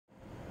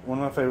one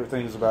of my favorite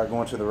things about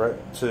going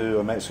to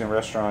a Mexican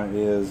restaurant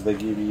is they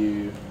give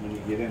you, when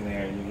you get in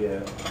there, you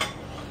get,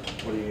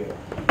 what do you get?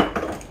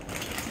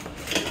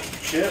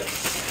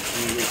 Chips,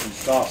 and you get some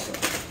salsa.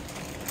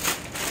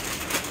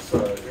 So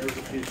here's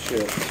a few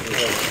chips. We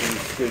have some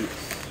scoops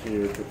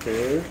here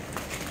prepared.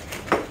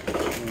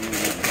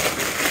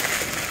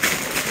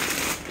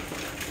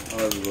 All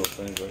those little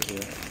things right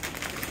here.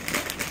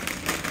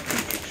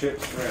 Keep the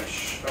chips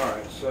fresh.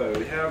 Alright, so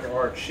we have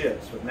our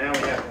chips, but now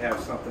we have to have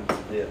something to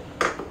dip.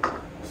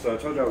 So I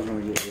told you I was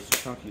going to get this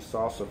chunky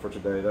salsa for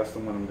today. That's the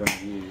one I'm going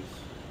to use.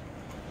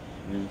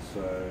 And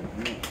so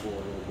I'm going to pour a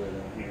little bit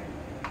in here.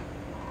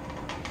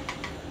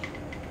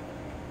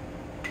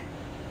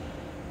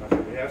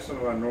 Okay, we have some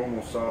of our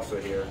normal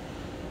salsa here.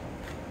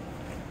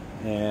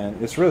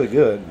 And it's really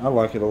good. I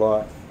like it a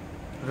lot.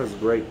 It has a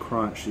great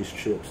crunch, these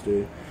chips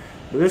do.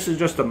 But this is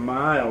just a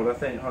mild, I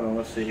think, hold on,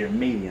 let's see here,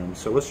 medium.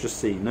 So let's just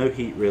see, no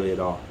heat really at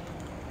all.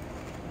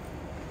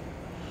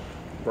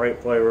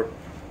 Great flavor.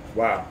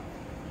 Wow.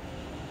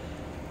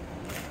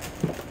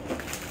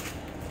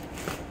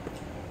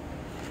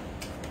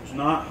 It's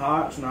not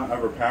hot, it's not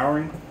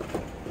overpowering.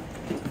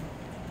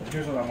 But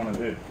here's what I want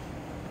to do.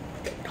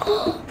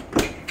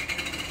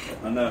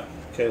 I know,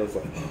 Kayla's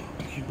like, oh,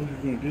 I can't believe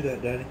you're going to do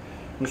that, Daddy.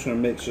 I'm just going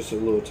to mix just a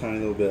little tiny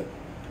little bit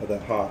of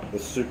that hot, the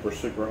super,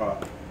 super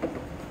hot.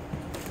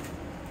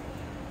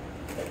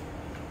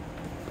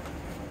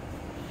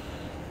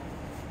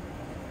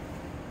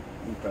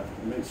 Okay,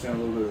 mix in a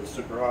little bit of the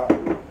super hot.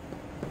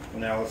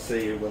 Now let's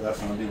see what that's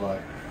going to be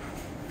like.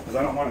 Because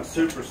I don't want it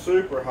super,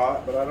 super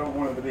hot, but I don't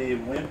want it to be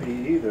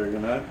wimpy either, you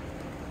know.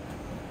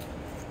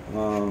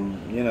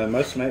 You know,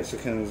 most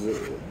Mexicans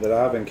that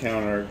I've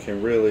encountered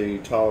can really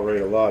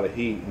tolerate a lot of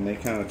heat, and they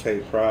kind of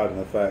take pride in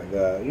the fact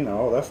that, you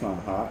know, oh, that's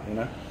not hot, you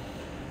know.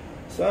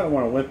 So I don't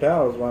want to wimp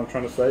out is what I'm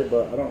trying to say,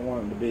 but I don't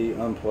want it to be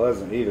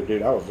unpleasant either,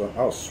 dude. I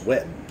was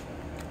sweating.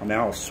 I mean,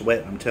 I was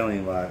sweating. I'm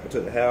telling you, like, I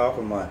took the hat off.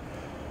 I'm like,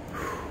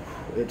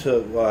 it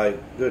took like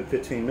a good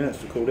 15 minutes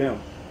to cool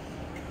down.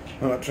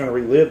 I'm not trying to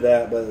relive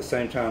that, but at the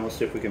same time, let's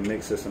see if we can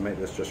mix this and make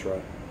this just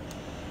right.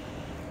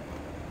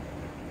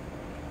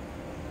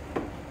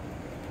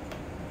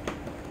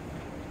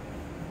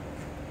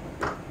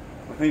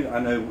 I think I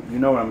know, you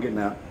know what I'm getting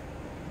at.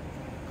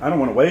 I don't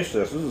want to waste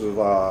this. This is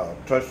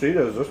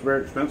Tostitos. This is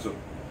very expensive.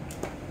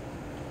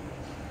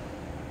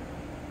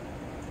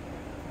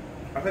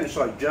 I think it's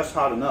like just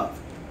hot enough.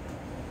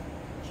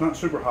 It's not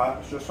super hot.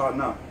 It's just hot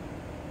enough.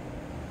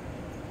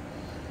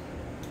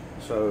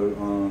 So,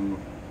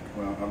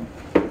 well,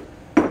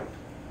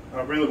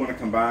 I really want to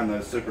combine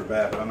those super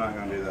bad, but I'm not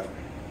going to do that.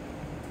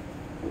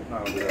 I'm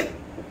not going to do that.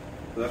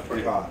 But that's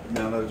pretty hot.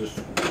 Now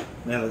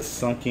that it's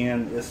sunk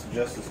in, it's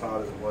just as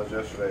hot as it was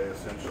yesterday,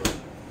 essentially.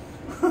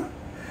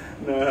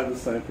 No, I have the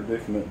same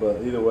predicament,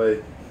 but either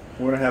way,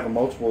 we're going to have a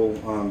multiple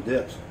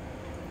dips.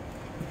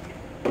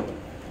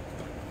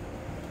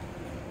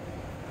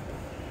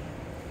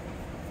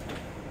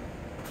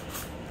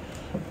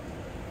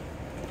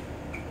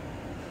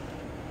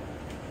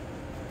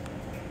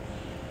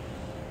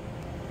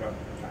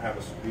 I have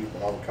a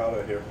beautiful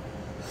avocado here.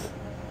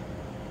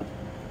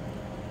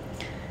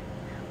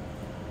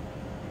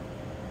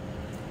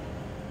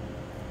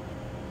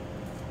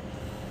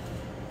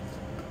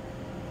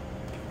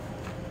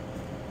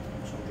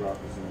 Drop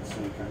this in the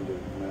sink and do it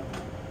now.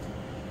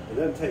 It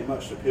doesn't take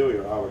much to peel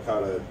your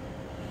avocado.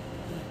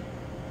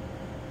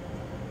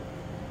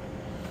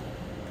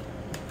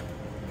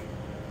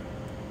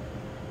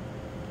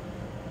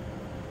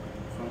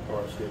 Fun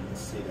part is getting the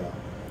seed out.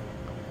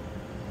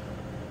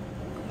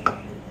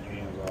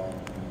 Hands all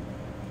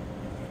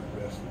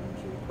invested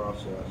into the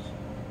process.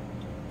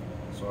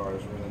 Sorry,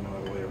 there's really no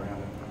other way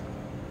around it.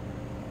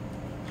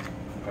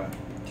 Okay,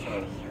 so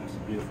that's a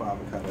beautiful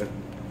avocado.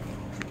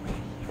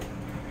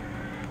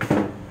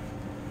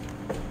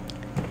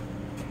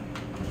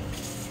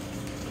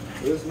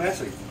 It is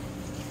messy.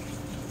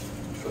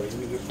 So give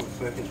me just 1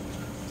 second.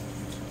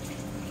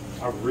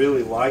 I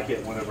really like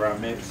it whenever I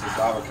mix this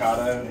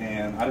avocado,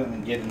 and I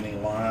didn't get any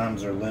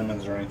limes or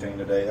lemons or anything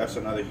today. That's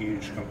another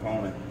huge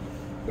component,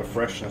 the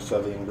freshness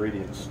of the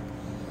ingredients.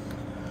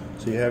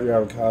 So you have your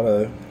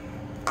avocado,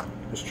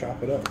 just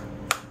chop it up.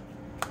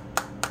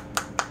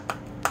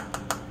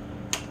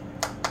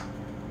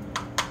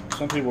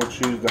 Some people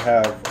choose to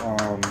have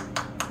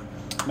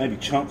maybe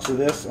chunks of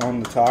this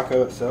on the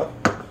taco itself,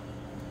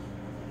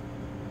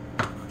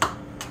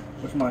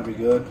 which might be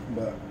good,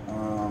 but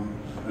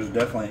there's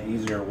definitely an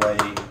easier way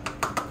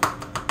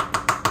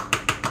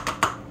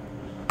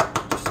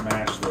to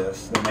smash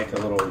this. They make a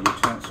little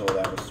utensil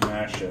that will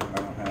smash it. I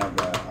don't have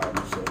that,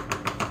 obviously.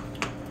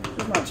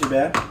 It's not too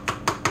bad.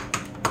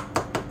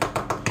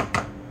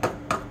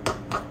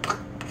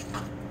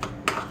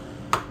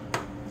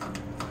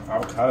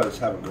 Avocados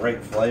have a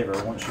great flavor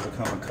once you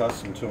become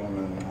accustomed to them,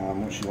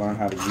 and once you learn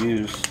how to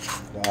use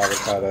the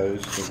avocados.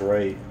 It's a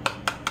great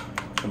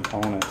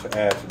component to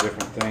add to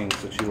different things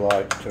that you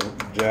like to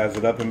jazz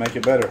it up and make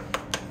it better,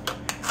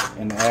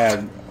 and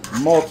add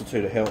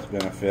multitude of health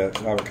benefits.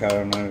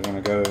 Avocado, I'm not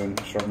going to go and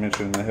start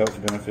mentioning the health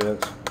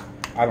benefits.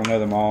 I don't know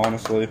them all,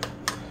 honestly.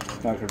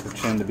 I'm not going to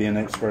pretend to be an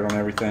expert on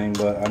everything,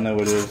 but I know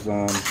it is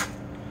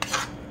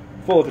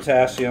full of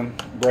potassium,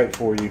 great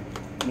for you.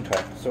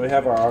 Okay, so we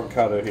have our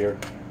avocado here.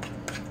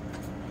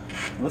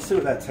 Let's see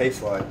what that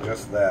tastes like,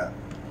 just that,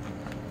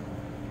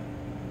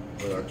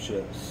 with our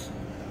chips.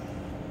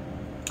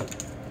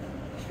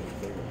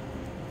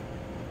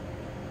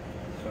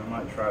 So I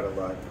might try to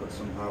like put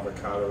some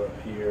avocado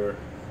up here.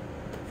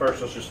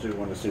 First, let's just do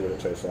one to see what it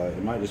tastes like.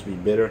 It might just be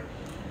bitter.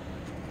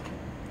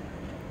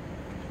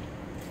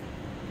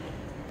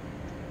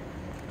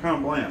 Kind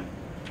of bland.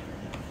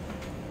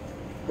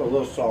 Put a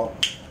little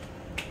salt.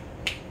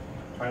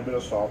 Tiny bit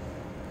of salt.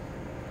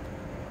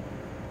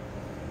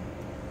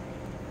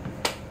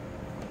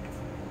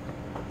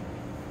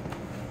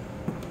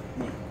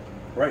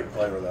 Great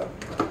flavor though.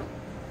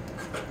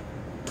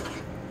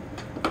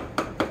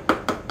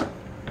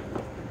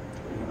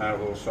 Add a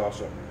little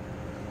salsa.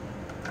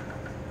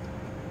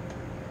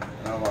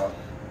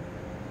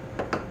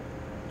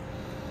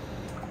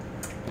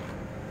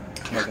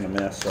 I'm making a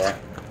mess, so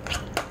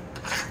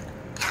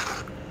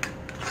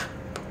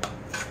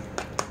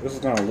this is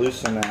going to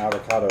loosen the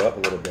avocado up a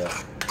little bit.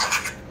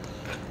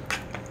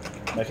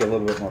 Make it a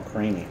little bit more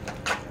creamy.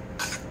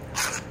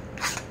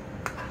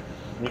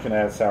 You can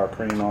add sour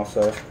cream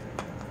also,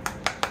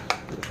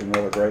 which is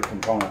another great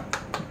component.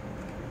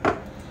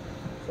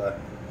 So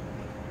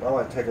I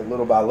like to take it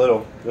little by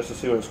little just to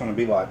see what it's going to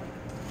be like.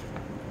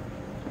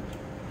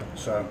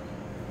 So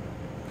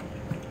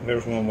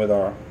there's one with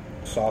our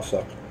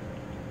salsa.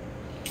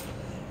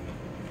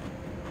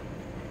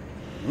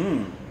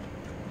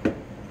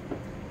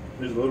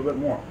 There's a little bit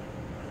more.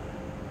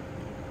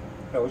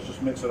 Hell, let's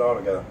just mix it all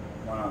together.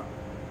 Why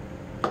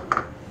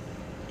not?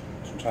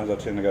 Sometimes I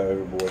tend to go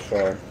overboard,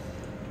 sorry.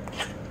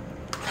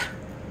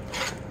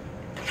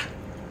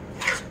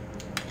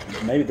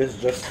 Maybe this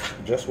is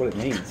just what it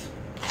needs.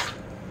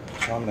 A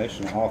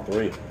combination of all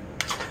three.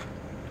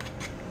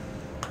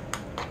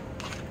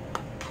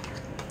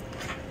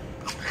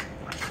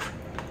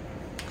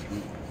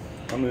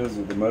 I mean, this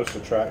is the most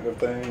attractive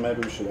thing.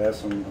 Maybe we should add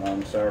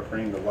some sour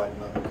cream to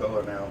lighten up the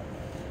color now.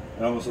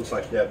 It almost looks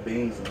like you have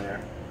beans in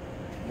there.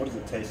 What does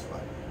it taste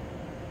like?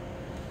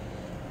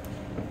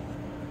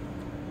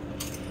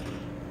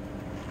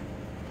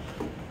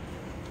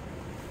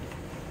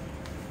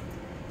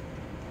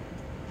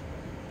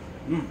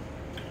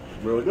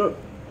 Really good.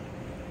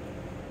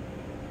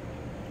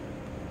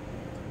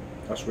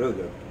 That's really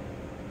good.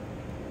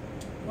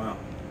 Wow.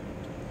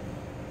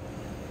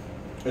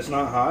 It's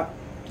not hot.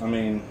 I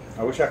mean,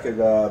 I wish I could,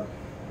 wow,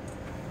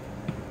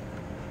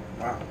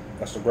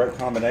 that's a great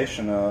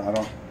combination. I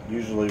don't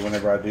usually,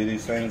 whenever I do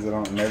these things, I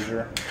don't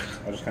measure.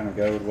 I just kind of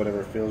go with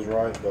whatever feels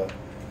right, but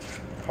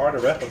hard to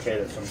replicate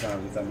it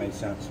sometimes, if that makes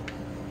sense.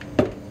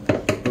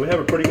 But we have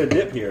a pretty good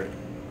dip here,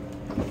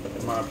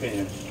 in my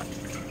opinion.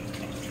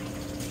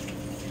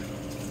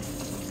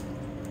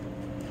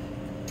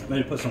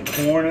 Maybe put some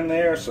corn in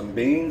there, some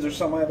beans or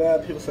something like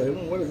that. People say,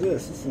 what is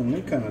this? This is a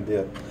new kind of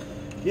dip.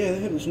 Yeah, they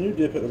have this new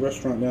dip at the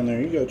restaurant down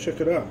there. You go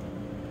check it out.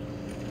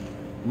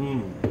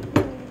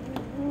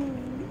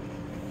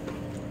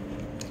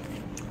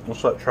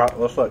 Let's let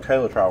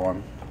Kayla try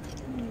one.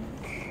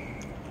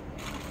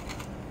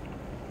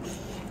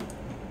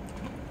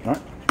 All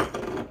right.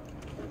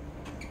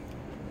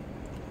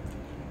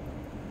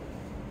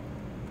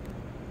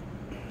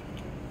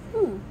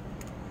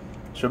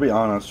 She'll be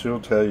honest. She'll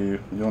tell you.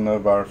 You'll know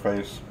by her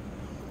face.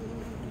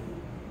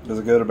 Is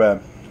it good or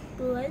bad?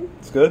 Good.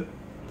 It's good?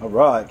 All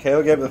right.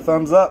 Kayla gave it a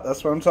thumbs up.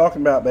 That's what I'm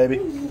talking about, baby.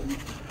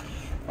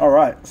 All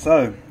right.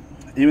 So,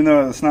 even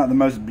though it's not the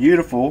most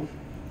beautiful,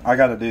 I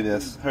got to do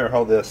this. Here,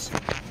 hold this.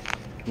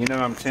 You know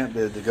I'm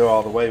tempted to go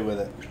all the way with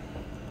it.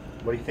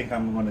 What do you think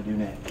I'm going to do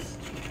next?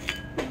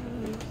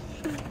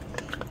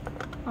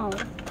 Oh.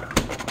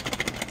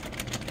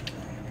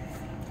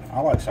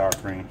 I like sour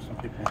cream. Some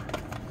people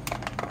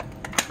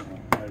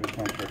maybe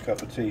come for a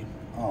cup of tea.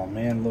 Oh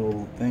man,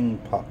 little thing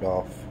popped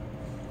off.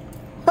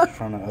 I was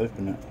trying to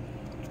open it.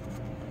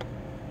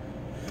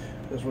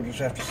 Guess we'll just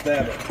have to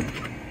stab it.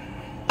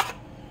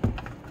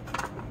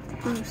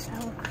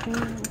 Sour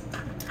cream.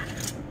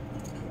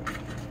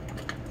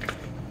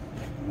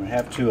 We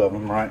have two of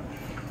them, right?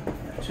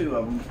 Two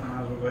of them.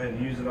 Might as well go ahead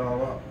and use it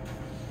all up.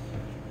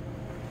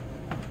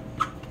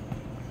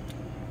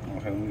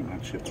 Okay, let me get my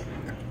chip over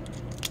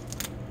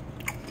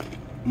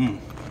here.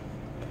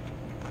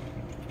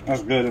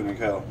 That's good, isn't it,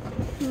 Kel?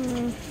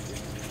 Yeah,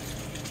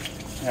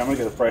 I'm gonna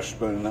get a fresh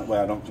spoon, that way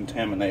I don't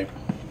contaminate.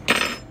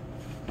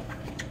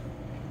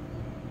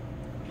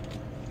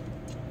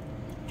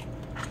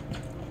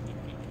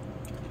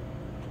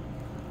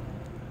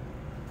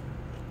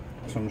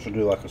 So I'm just gonna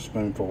do like a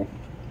spoonful.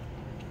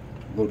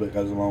 A little bit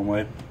goes a long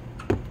way.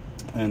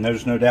 And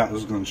there's no doubt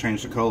this is gonna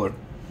change the color.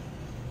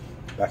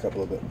 Back up a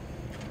little bit.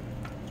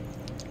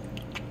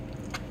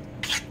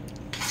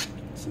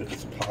 See if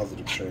it's a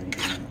positive change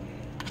or not.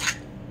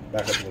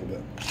 Back up a little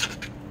bit.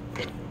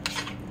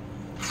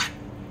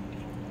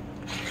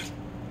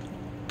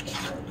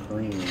 Our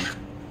cream.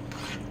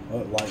 Oh,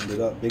 it lightened it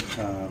up big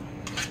time.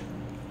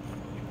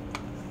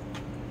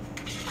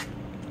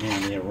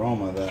 And the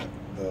aroma that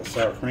the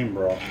sour cream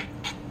brought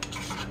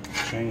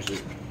changed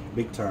it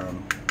big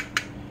time.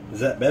 Is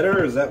that better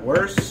or is that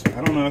worse?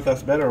 I don't know if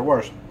that's better or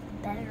worse.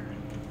 Better.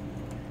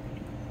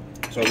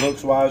 So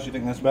looks wise, you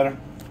think that's better?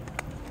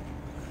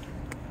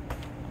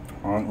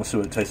 Alright, let's see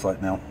what it tastes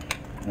like now.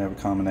 We have a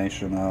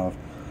combination of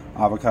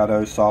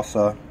avocado,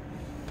 salsa.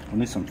 We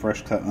need some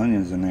fresh cut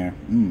onions in there.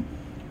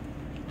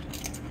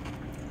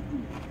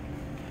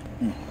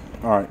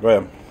 Alright, go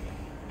ahead.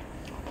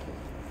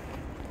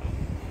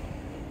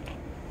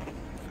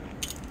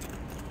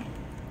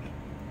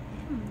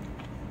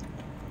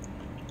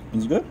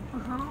 Is it good?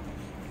 Uh-huh.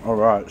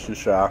 Alright, she's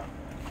shy.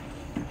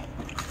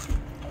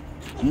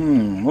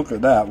 Look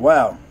at that.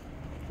 Wow.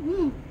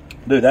 Dude,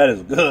 that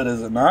is good,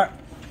 is it not?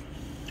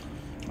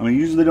 I mean,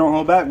 you usually don't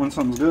hold back when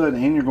something's good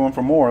and you're going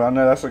for more. I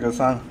know that's a good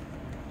sign.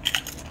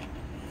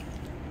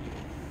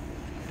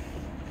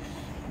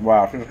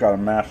 Wow, she's got a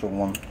massive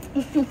one.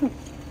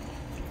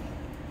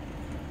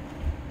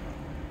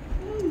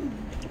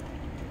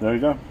 There you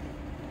go.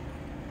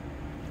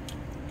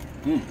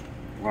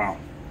 Wow.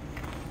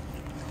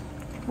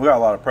 We got a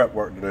lot of prep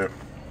work to do.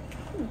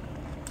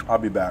 I'll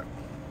be back.